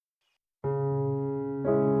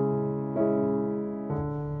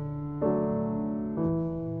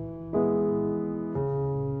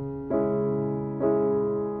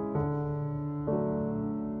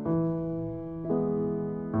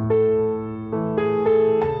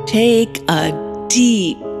Take a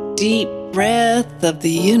deep, deep breath of the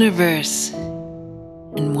universe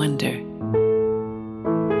and wonder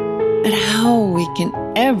at how we can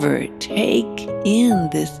ever take in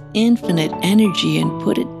this infinite energy and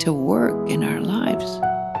put it to work in our lives.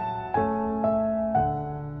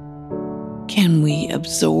 Can we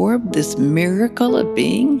absorb this miracle of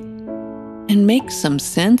being and make some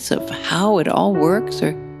sense of how it all works,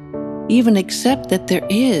 or even accept that there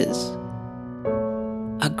is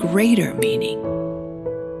a greater meaning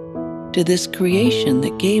to this creation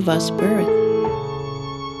that gave us birth?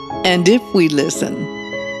 And if we listen,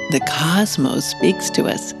 the cosmos speaks to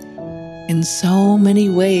us in so many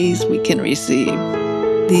ways we can receive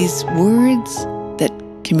these words that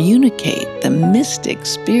communicate the mystic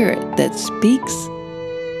spirit that speaks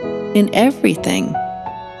in everything.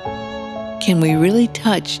 Can we really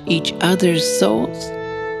touch each other's souls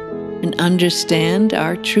and understand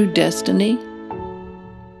our true destiny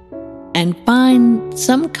and find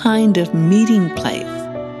some kind of meeting place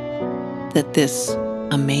that this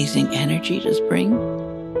amazing energy does bring?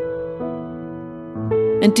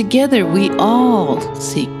 And together we all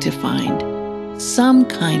seek to find some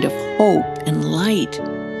kind of hope and light.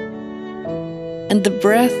 And the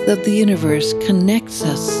breath of the universe connects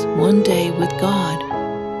us one day with God,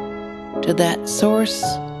 to that source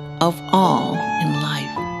of all in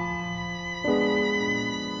life.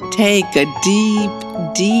 Take a deep,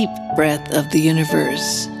 deep breath of the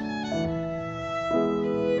universe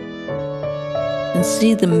and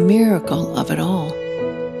see the miracle of it all.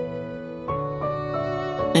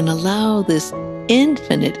 And allow this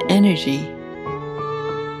infinite energy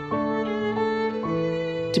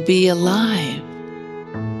to be alive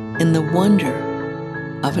in the wonder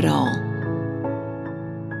of it all.